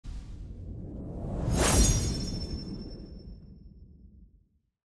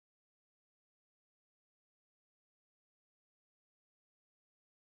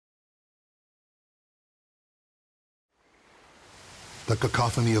The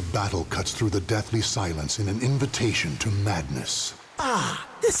cacophony of battle cuts through the deathly silence in an invitation to madness. Ah,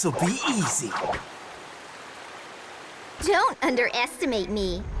 this'll be easy. Don't underestimate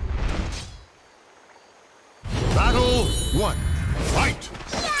me. Battle 1. Fight!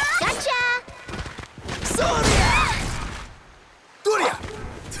 Gotcha! Sonia! Turia!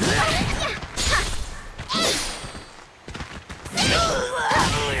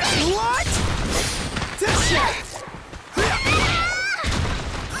 What? Tisha!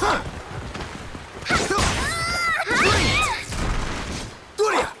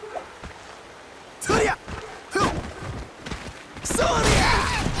 Turia! Turia! Sonia!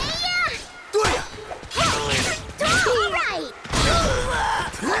 Turia! Alright!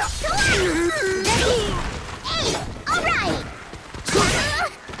 Alright!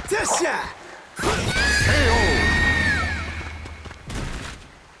 Tisha!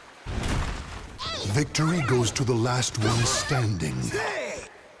 Victory goes to the last one standing.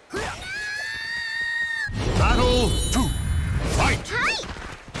 Battle 2. Fight!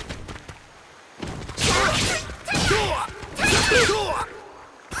 Hi!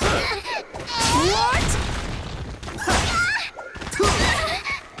 What?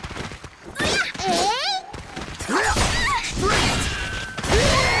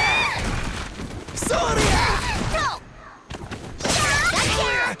 Sonia!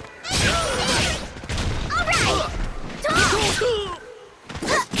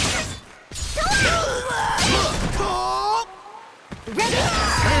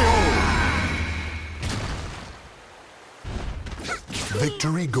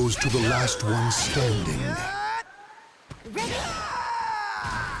 Victory goes to the last one standing.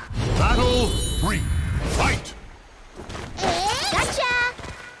 Battle 3. Fight! Gotcha!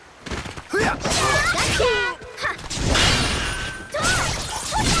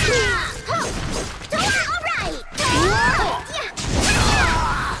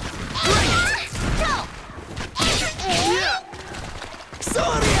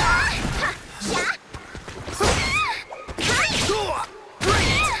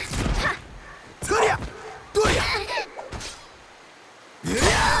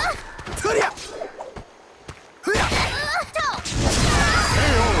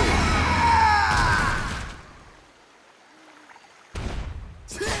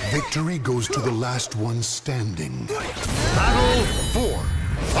 Victory goes to the last one standing. Battle 4.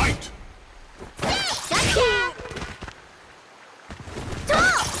 Fight!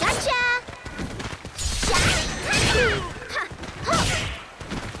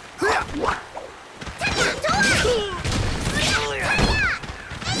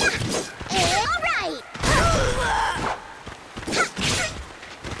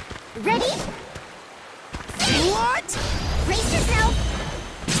 Ready? What? Brace yourself!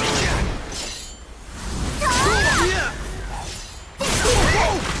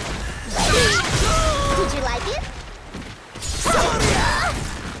 Did you like it?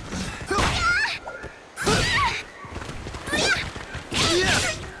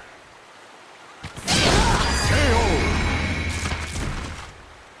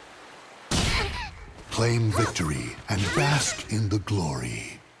 Claim victory and bask in the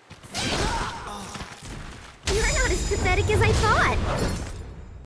glory. You're not as pathetic as I thought.